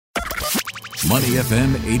Money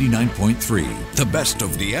FM 89.3, the best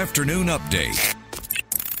of the afternoon update.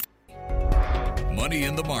 Money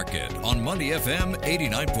in the Market on Money FM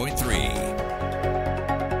 89.3.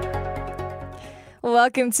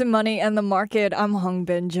 Welcome to Money and the Market. I'm Hong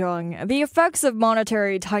Bin Jung. The effects of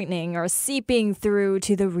monetary tightening are seeping through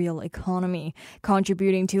to the real economy,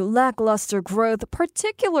 contributing to lackluster growth,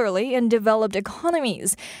 particularly in developed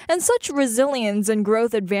economies. And such resilience and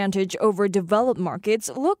growth advantage over developed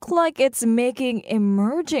markets look like it's making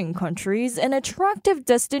emerging countries an attractive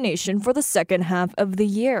destination for the second half of the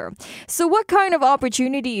year. So what kind of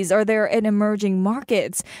opportunities are there in emerging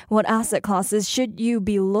markets? What asset classes should you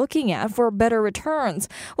be looking at for better returns?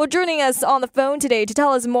 Well, joining us on the phone today to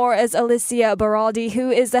tell us more is Alicia Baraldi,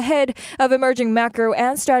 who is the head of emerging macro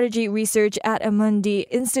and strategy research at Amundi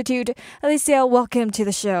Institute. Alicia, welcome to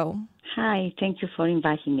the show. Hi, thank you for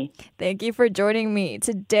inviting me. Thank you for joining me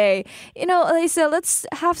today. Alicia, let's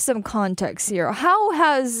have some context here. How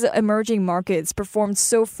has emerging markets performed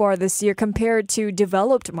so far this year compared to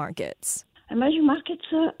developed markets? Emerging markets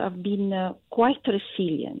have been quite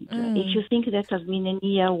resilient. If you think that has been a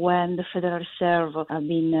year when the Federal Reserve have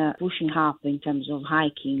been pushing up in terms of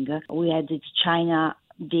hiking, we had the China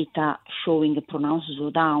data showing a pronounced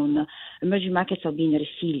slowdown. Emerging markets have been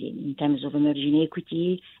resilient in terms of emerging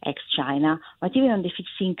equity, ex-China, but even on the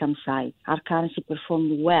fixed income side, our currency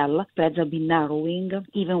performed well. Spreads have been narrowing,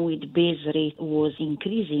 even with base rate was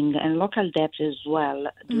increasing, and local debt as well.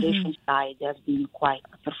 Duration side has been quite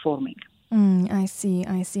performing. I see.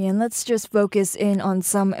 And let's just focus in on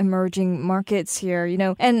some emerging markets here.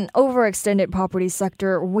 An overextended property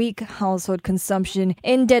sector, weak household consumption,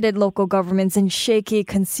 indebted local governments, and shaky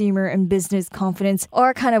consumer and business confidence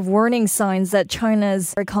are kind of warning signs that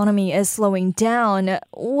China's economy is slowing down.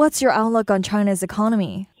 What's your outlook on China's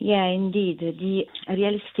economy? Yeah, indeed. The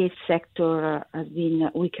real estate sector has been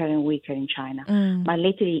weaker and weaker in China. But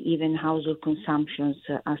lately, even household consumptions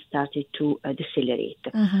have started to decelerate.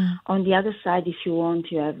 On the other side, if you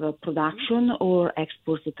want, you have production or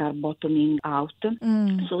exports that are bottoming out.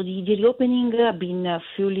 So the reopening have been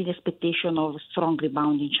fueled in expectation of strong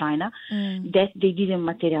rebound in China. That they didn't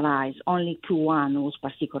materialize. Only Q1 was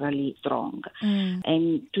particularly strong.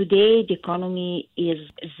 And today, the economy is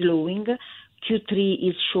slowing. Q3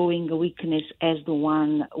 is showing a weakness as the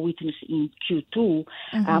one witnessed in Q2.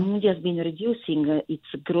 Moody has been reducing its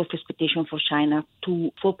growth expectation for China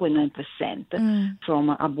to 4.9% from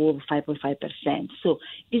above 5.5%. So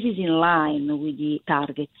this is in line with the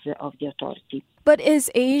targets of the authority. But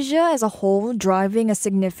is Asia as a whole driving a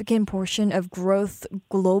significant portion of growth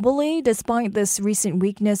globally, despite this recent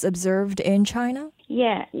weakness observed in China?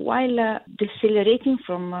 Yeah, while decelerating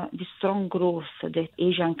from the strong growth that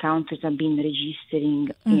Asian countries have been registering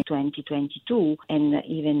in 2022, and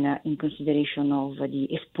even in consideration of the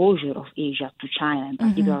exposure of Asia to China, in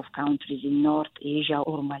particular of countries in North Asia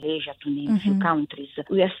or Malaysia, to name a few countries,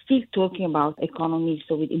 we are still talking about economies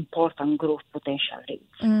with important growth potential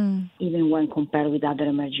rates, even when compared with other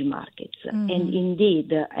emerging markets. And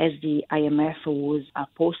indeed, as the IMF was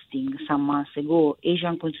posting some months ago,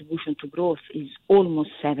 Asian contribution to growth is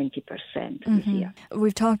almost 70% this year.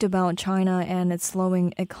 We've talked about China and its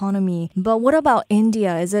slowing economy, but what about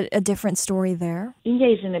India? Is it a different story there? India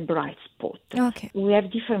is in a bright spot. Okay. We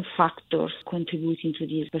have different factors contributing to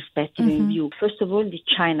this perspective and view. First of all, the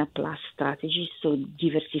China Plus strategy, so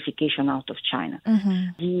diversification out of China.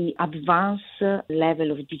 The advanced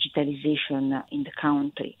level of digitalization in the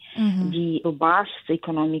country, the robust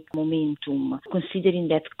economic momentum, considering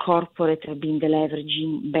that corporates have been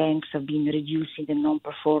deleveraging, banks have been reducing the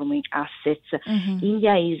non-performing assets.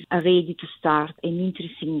 India is ready to start an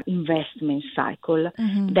interesting investment cycle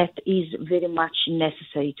that is very much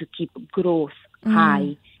necessary to keep growth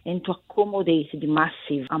high and to accommodate the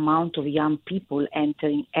massive amount of young people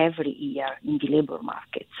entering every year in the labor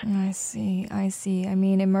markets. I see. I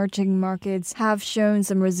mean, emerging markets have shown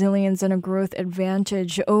some resilience and a growth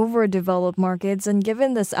advantage over developed markets. And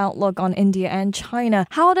given this outlook on India and China,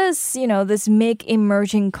 how does, this make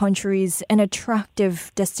emerging countries an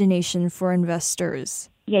attractive destination for investors?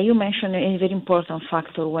 Yeah, you mentioned a very important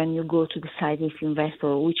factor when you go to decide if you invest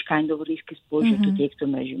or which kind of risk exposure to take to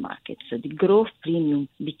emerging markets. So the growth premium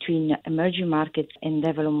between emerging markets and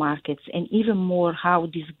developed markets, and even more how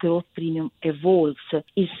this growth premium evolves,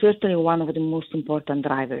 is certainly one of the most important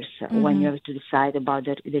drivers when you have to decide about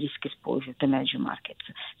the risk exposure to emerging markets.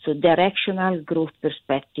 So directional growth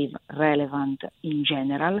perspective relevant in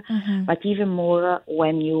general, but even more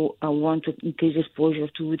when you want to increase exposure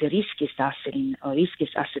to the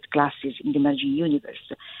riskiest asset classes in the emerging universe,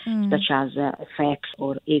 such as FX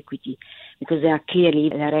or equity, because they are clearly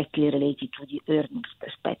directly related to the earnings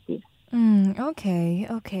perspective.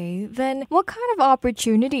 Okay. Then what kind of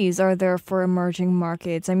opportunities are there for emerging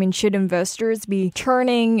markets? I mean, should investors be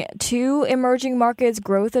turning to emerging markets'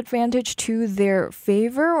 growth advantage to their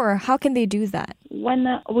favor, or how can they do that? When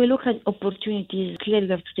we look at opportunities, clearly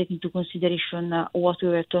we have to take into consideration what we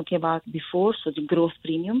were talking about before, so the growth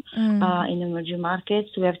premium in emerging markets.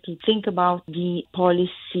 We have to think about the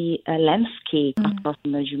policy landscape across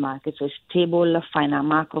emerging markets, so a stable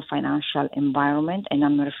macro financial environment, and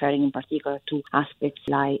I'm referring in particular to aspects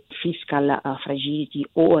like fiscal fragility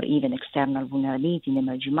or even external vulnerability in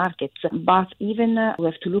emerging markets. But even we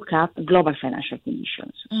have to look at global financial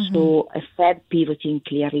conditions. So a Fed pivoting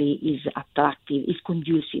clearly is attractive, is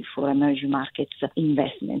conducive for emerging markets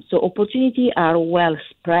investment. So opportunities are well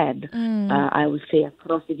spread, I would say,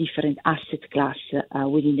 across the different asset class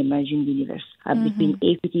within the emerging universe, between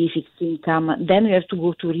equity, fixed income. Then we have to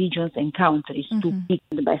go to regions and countries to pick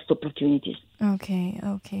the best opportunities.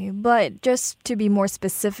 Okay. But just to be more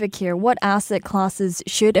specific here, what asset classes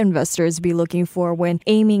should investors be looking for when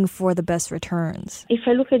aiming for the best returns? If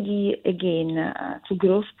I look at to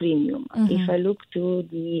growth premium, if I look to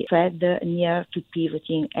the Fed near to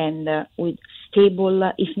pivoting and with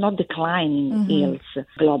stable, if not declining yields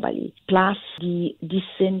globally, plus the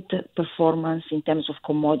decent performance in terms of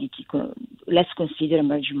commodity. Let's consider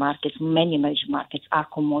emerging markets. Many emerging markets are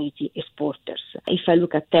commodity exporters. If I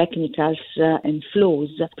look at technicals and flows,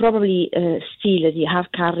 probably still the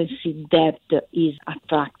hard currency debt is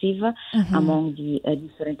attractive among the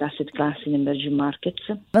different asset classes in emerging markets.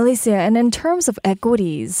 Alicia, and in terms of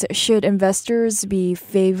equities, should investors be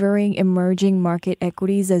favoring emerging market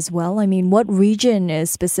equities as well? I mean, what region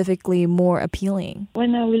is specifically more appealing?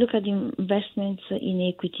 When we look at investments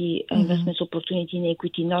in equity, investments opportunity in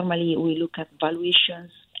equity, normally we look at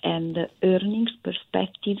valuations and earnings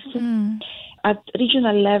perspectives. At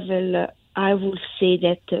regional level, I would say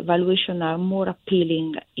that valuations are more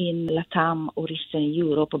appealing in LATAM or Eastern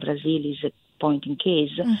Europe. Brazil is a point in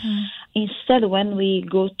case. Instead, when we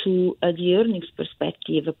go to the earnings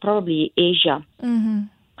perspective, probably Asia,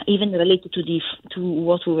 even related to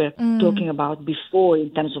what we were talking about before in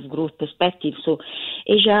terms of growth perspective. So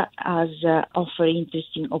Asia has offer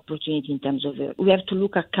interesting opportunity in terms of we have to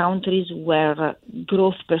look at countries where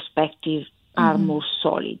growth perspectives are more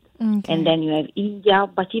solid. And then you have India,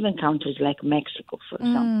 but even countries like Mexico, for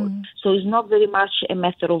example. So it's not very much a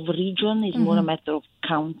matter of region, it's more a matter of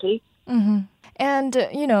country. And,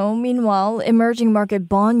 meanwhile, emerging market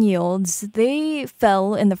bond yields, they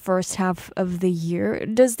fell in the first half of the year.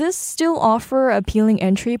 Does this still offer appealing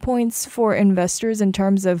entry points for investors in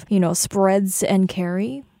terms of, spreads and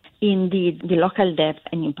carry? Indeed, the local debt,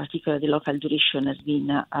 and in particular the local duration, has been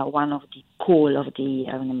one of the core of the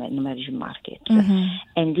emerging markets.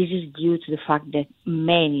 And this is due to the fact that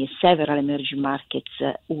several emerging markets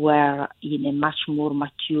were in a much more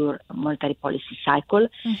mature monetary policy cycle.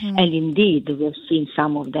 And indeed, we have seen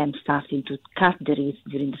some of them starting to cut the rates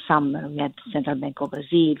during the summer. We had the Central Bank of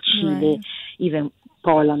Brazil, Chile, even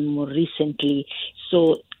Poland more recently.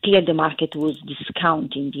 So clearly the market was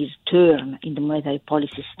discounting this turn in the monetary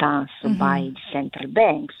policy stance by the central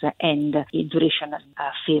banks, and the duration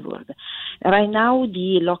has favored. Right now,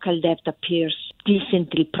 the local debt appears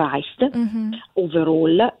decently priced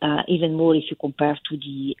overall, even more if you compare to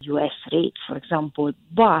the US rates, for example.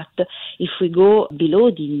 But if we go below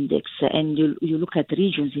the index and you look at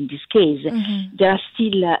regions in this case, there are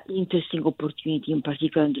still interesting opportunities, in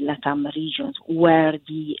particular in the LATAM regions, where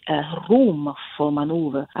the room for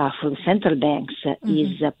maneuver for the central banks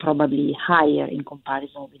is probably higher in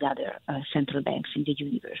comparison with other central banks in the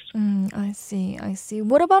universe. I see.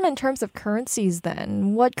 What about in terms of currencies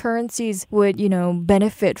then? What currencies would,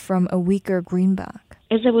 benefit from a weaker greenback?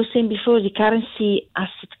 As I was saying before, the currency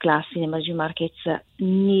asset class in emerging markets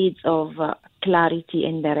needs of clarity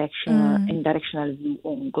and directional view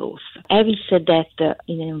on growth. Having said that,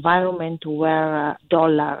 in an environment where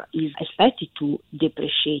dollar is expected to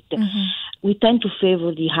depreciate, we tend to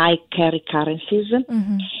favor the high carry currencies.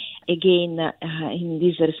 Again, in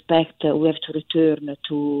this respect, we have to return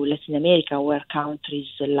to Latin America, where currencies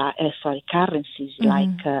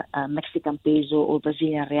like Mexican peso or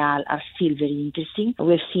Brazilian real are still very interesting.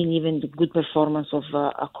 We've seen even the good performance of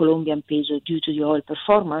Colombian peso due to the oil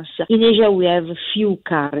performance. In Asia, we have few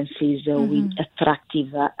currencies with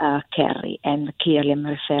attractive carry, and clearly I'm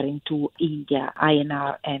referring to India,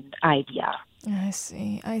 INR, and IDR. I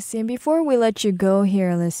see. And before we let you go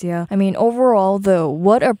here, Alicia, overall, though,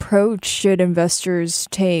 what approach should investors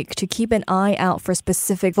take to keep an eye out for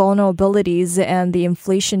specific vulnerabilities and the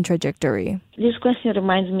inflation trajectory? This question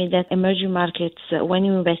reminds me that emerging markets, when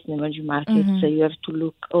you invest in emerging markets, you have to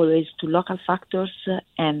look always to local factors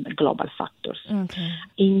and global factors. Okay.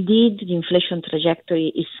 Indeed, the inflation trajectory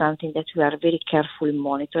is something that we are very carefully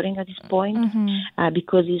monitoring at this point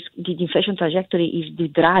because the inflation trajectory is the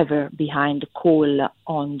driver behind the call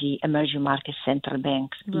on the emerging market central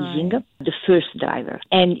banks easing, the first driver.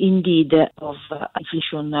 And indeed, of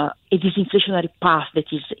inflation, it is inflationary path that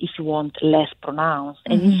is, if you want, less pronounced.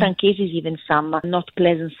 And in some cases, even some not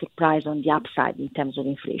pleasant surprise on the upside in terms of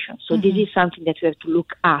inflation. So this is something that we have to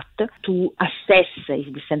look at to assess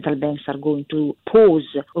if the central banks are going to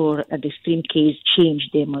pause or, at the extreme case, change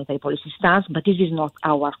their monetary policy stance. But this is not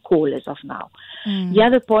our call as of now. The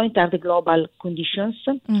other point are the global conditions,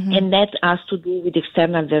 and that has to do with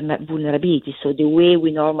external vulnerability. So the way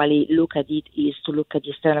we normally look at it is to look at the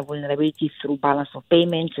external vulnerability through balance of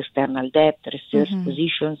payments, external debt, reserve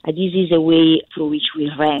positions. And this is a way through which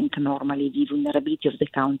we rank normally the vulnerability of the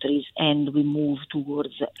countries, and we move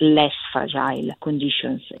towards less fragile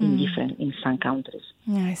conditions in some countries.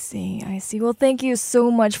 I see. Well, thank you so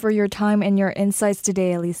much for your time and your insights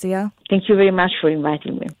today, Alicia. Thank you very much for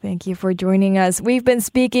inviting me. Thank you for joining us. We've been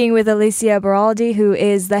speaking with Alicia Beraldi, who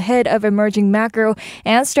is the head of emerging macro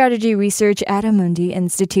and strategy research at Amundi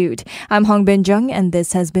Institute. I'm Hong Bin Jung, and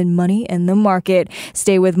this has been Money in the Market.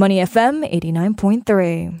 Stay with Money FM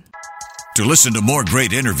 89.3. To listen to more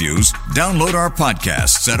great interviews, download our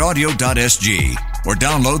podcasts at audio.sg or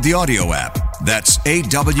download the audio app. That's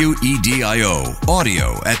AWEDIO,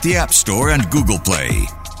 audio at the App Store and Google Play.